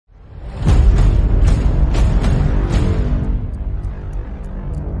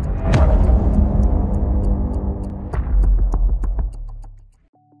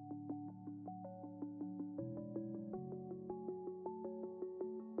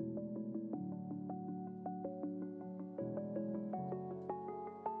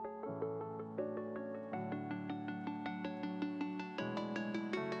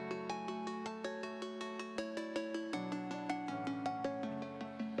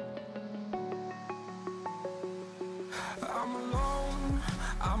I'm alone,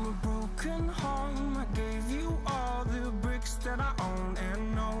 I'm a broken home. I gave you all the bricks that I own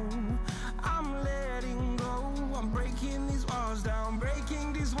and know. I'm letting go, I'm breaking these walls down,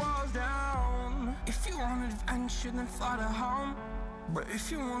 breaking these walls down. If you want adventure, then fly to home. But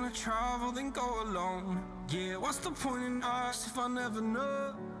if you wanna travel, then go alone. Yeah, what's the point in us if I never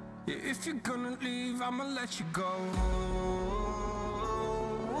know? Yeah, if you're gonna leave, I'ma let you go.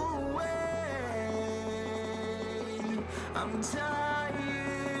 I'm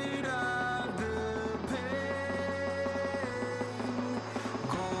tired of the pain.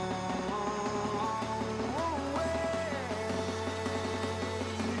 Go away.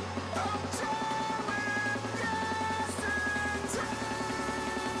 I'm tired with yesterday.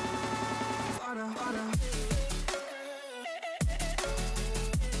 Flutter, flutter.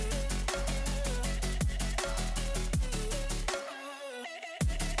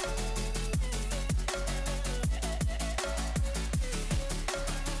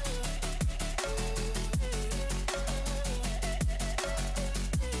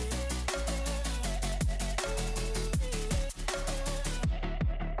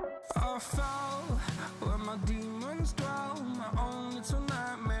 I fell where my demons dwell. My own little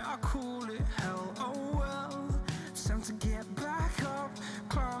nightmare, I call it hell. Oh well, it's time to get back up.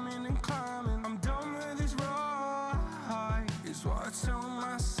 Climbing and climbing, I'm done with this ride, is what I tell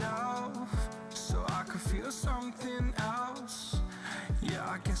myself, so I could feel something else. Yeah,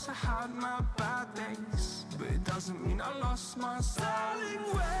 I guess I had my bad days, but it doesn't mean I lost my style. Darling,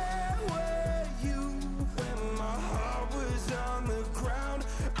 where were you when my heart was on the ground?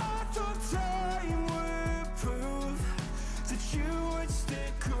 I thought time would prove that you would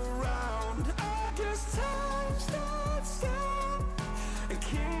stick around. I guess time stood still, a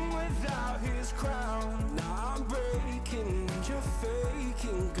king without his crown. Now I'm breaking and you're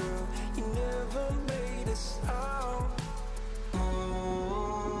faking, girl. You never made a sound.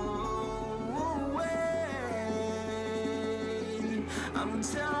 I'm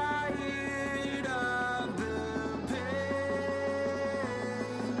tired of the pain.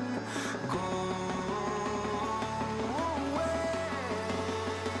 Go away.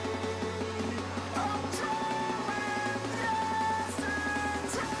 I'm tired with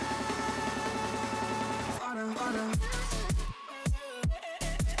yesterday. Flutter, flutter.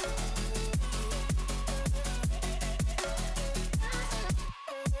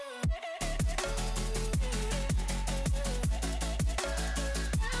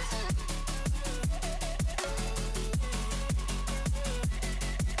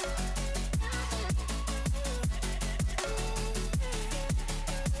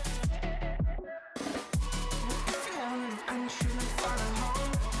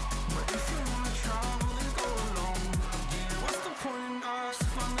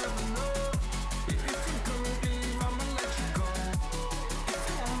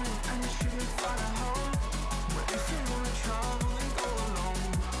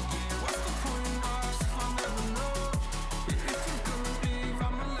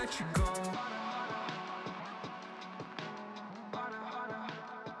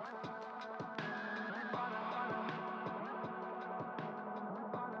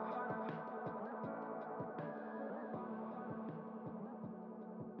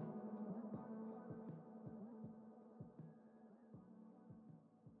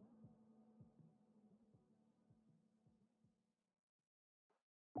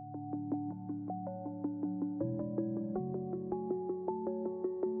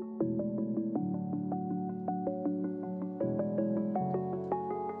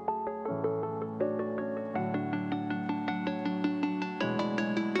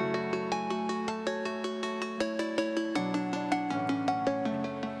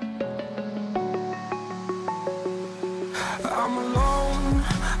 I'm alone,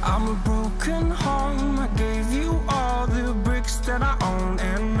 I'm a broken home. I gave you all the bricks that I own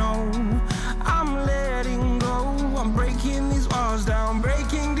and know. I'm letting go, I'm breaking these walls down,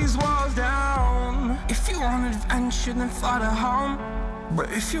 breaking these walls down. If you want adventure, then fly to home. But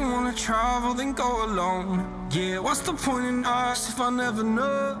if you wanna travel, then go alone. Yeah, what's the point in us if I never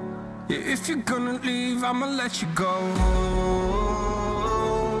know? Yeah, if you're gonna leave, I'ma let you go.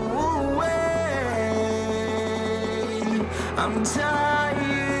 I'm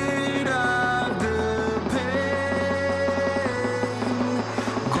tired of the pain.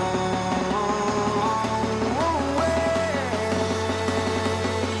 Go away.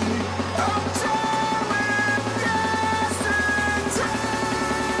 I'm tired with yesterday.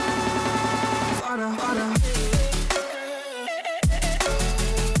 Flutter, flutter.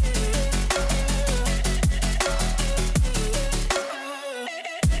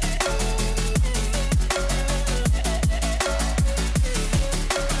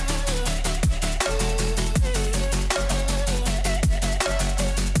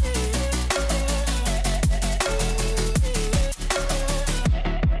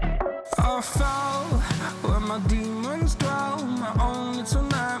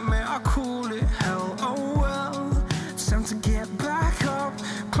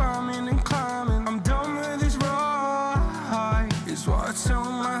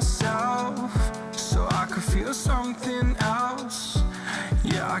 to something else.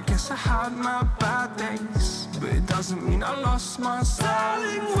 Yeah, I guess I had my bad days, but it doesn't mean I lost my style.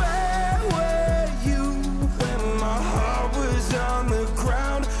 Darling, where were you when my heart was on the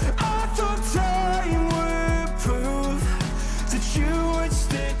ground? I thought time would prove that you would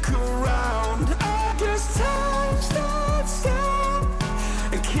stick around. I guess time stood still,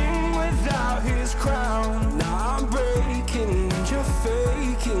 a king without his crown. Now I'm breaking and you're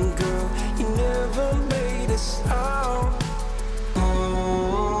faking, girl. You never made a sound.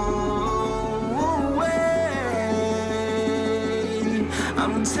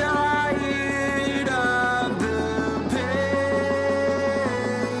 I'm tired of the pain.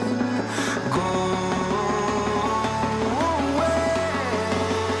 Go away.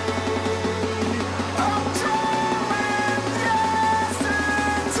 I'm dreaming yesterday.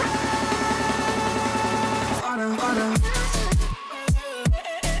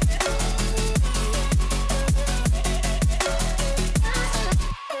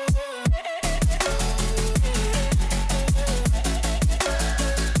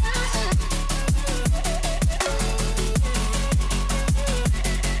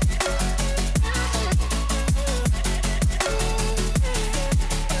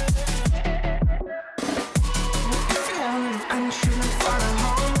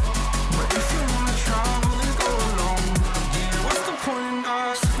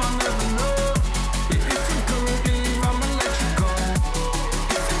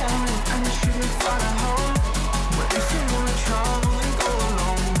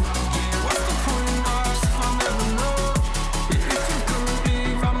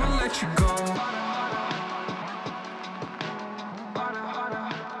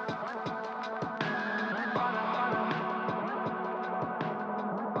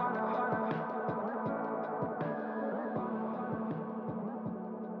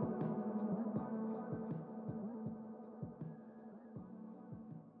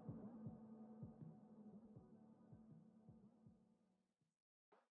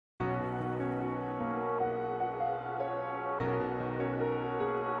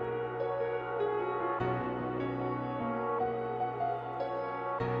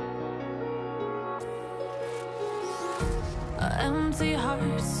 Empty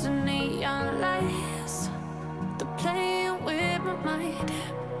hearts and neon lights, they're playing with my mind.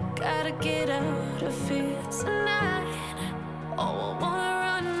 Gotta get out of here tonight. Oh, I wanna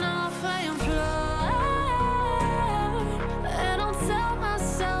run off and fly, and I'll tell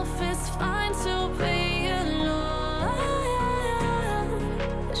myself it's fine to be alone,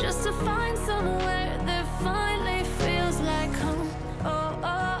 just to find somewhere that finally feels like home. Oh,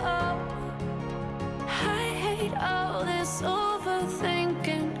 oh, oh. I hate all this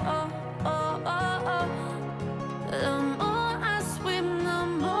overthinking. Oh, oh, oh, oh. The more I swim, the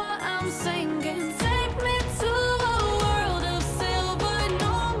more I'm sinking. Take me to a world of silver.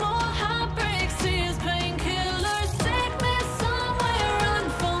 No more heartbreaks, tears, painkillers. Take me somewhere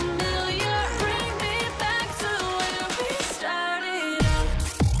unfamiliar. Bring me back to where we started out.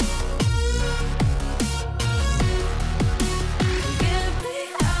 Get me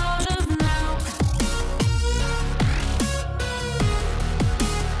out of now,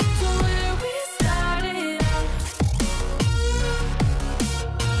 to where we started out.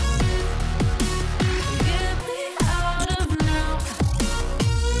 Get me out of now,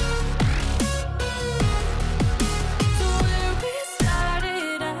 to where we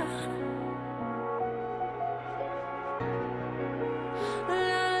started out. La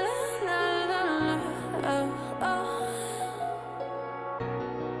la la la la, oh, oh.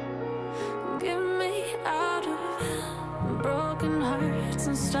 Get me out of broken hearts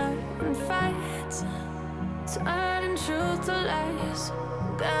and starting fights, turning truth to lies.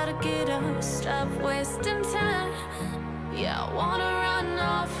 Gotta get up, stop wasting time. Yeah, I wanna run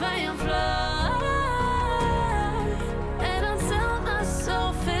off and fly, and I'll tell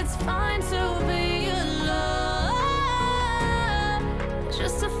myself it's fine to be alone,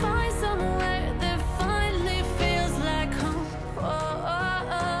 just to find somewhere that finally feels like home. Oh,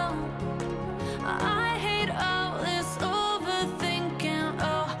 oh, oh. I hate all this overthinking.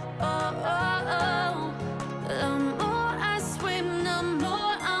 Oh, oh, oh, oh. The more I swim, the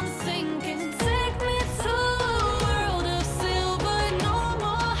more I'm sinking. Take me to a world of silver. No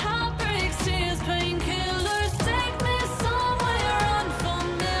more heartbreaks, tears, painkillers. Take me somewhere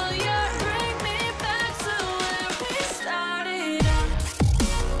unfamiliar. Bring me back to where we started out.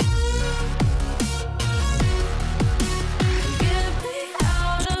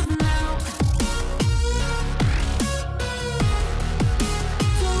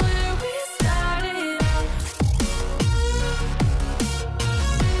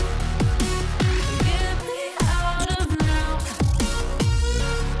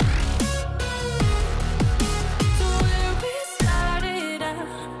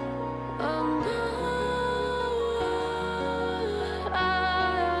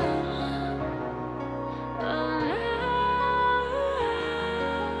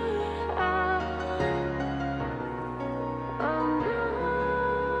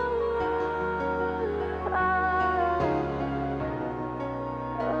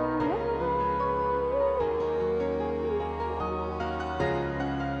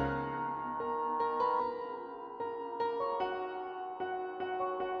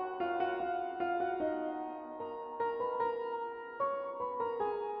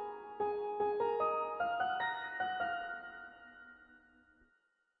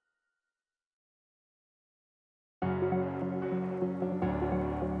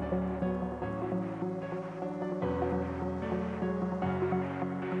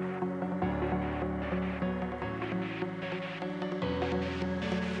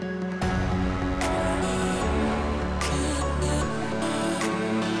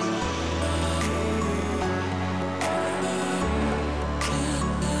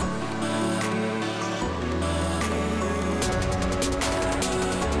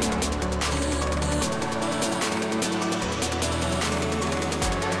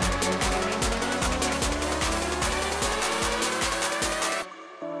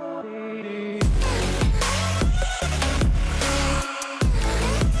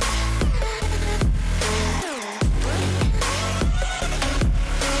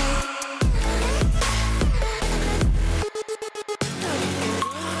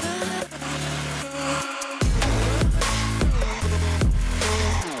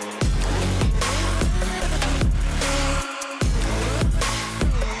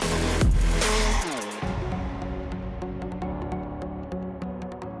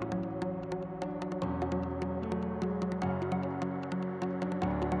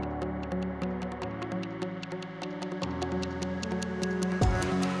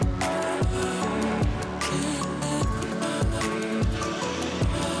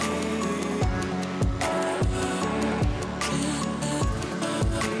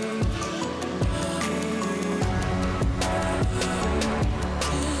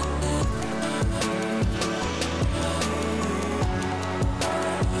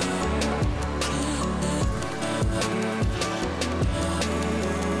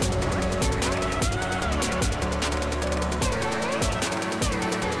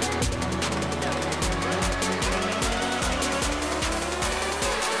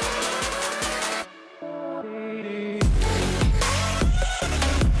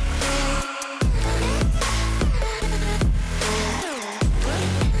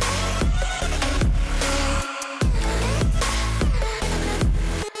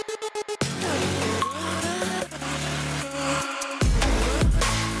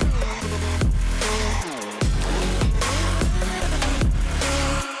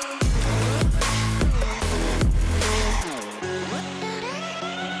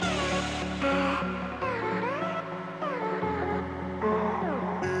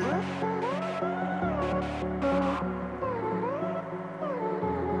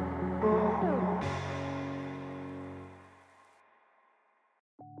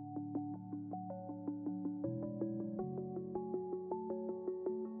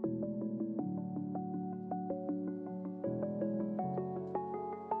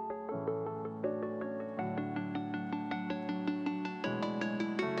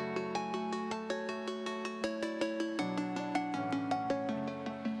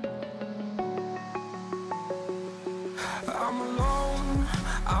 I'm alone,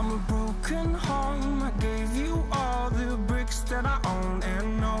 I'm a broken home. I gave you all the bricks that I own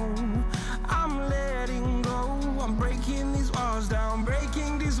and know. I'm letting go, I'm breaking these walls down,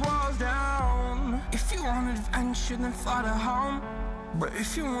 breaking these walls down. If you want adventure, then fly to home. But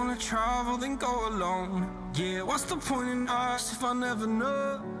if you wanna travel, then go alone. Yeah, what's the point in us if I never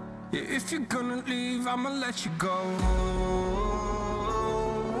know? Yeah, if you're gonna leave, I'ma let you go.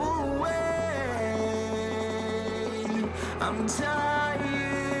 I'm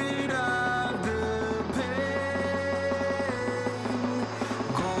tired of the pain.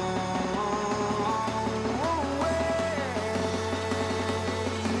 Go away.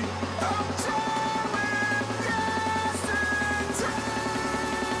 I'm tired of yesterday.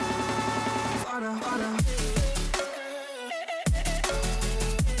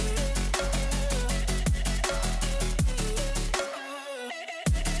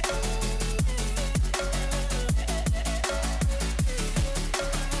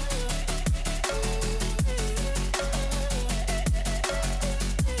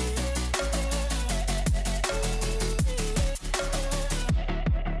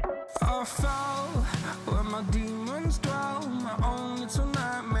 I fell where my demons dwell. My own little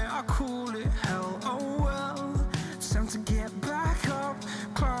nightmare, I call it hell. Oh well, it's time to get back up.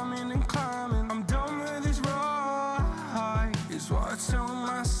 Climbing and climbing, I'm done with this ride, is what I tell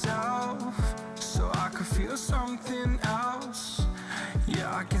myself, so I could feel something else.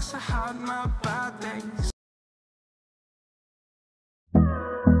 Yeah, I guess I had my bad days,